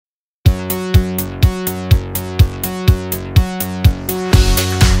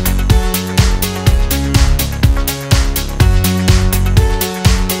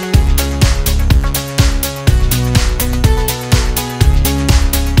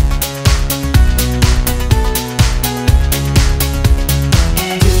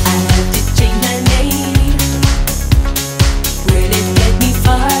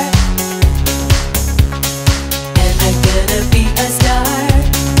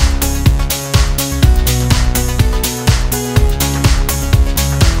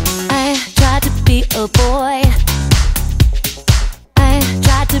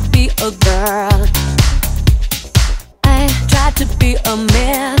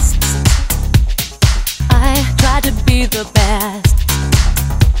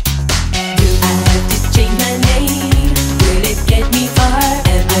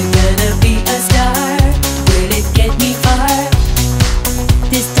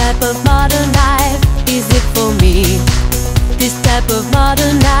type of modern life, is it for me? This type of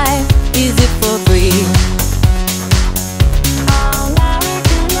modern life, is it for free?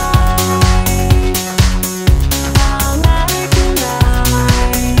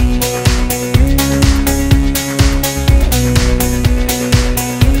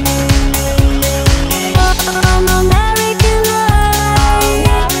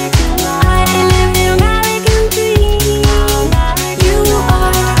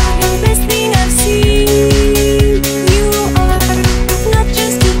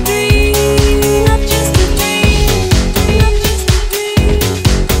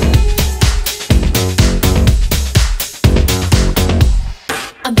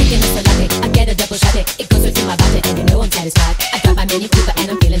 I'm thinking it's a latte, I get a double shot it goes right through my body and you know I'm satisfied. I got my Mini Cooper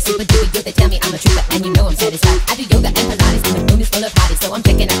and I'm feeling super duper good. They tell me I'm a trooper and you know I'm satisfied. I do yoga and Pilates and the room is full of parties, so I'm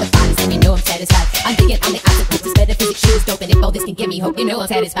checking out the bodies and you know I'm satisfied. I'm thinking I'm the opposite with this better physics, shoes dope, and if all this can give me hope, you know I'm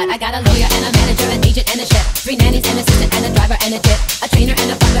satisfied. I got a lawyer and a manager, an agent and a chef, 3 nannies, an assistant and a driver and a jet, a trainer and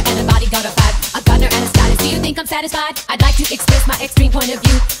a butler and a bodyguard of 5, a gardener and a stylist. Do you think I'm satisfied? I'd like to express my extreme point of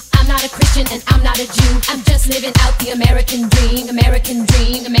view. I'm not a Christian and I'm not a Jew. I'm just living out the American dream, American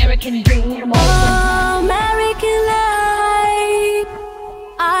dream, American dream. Oh, American life.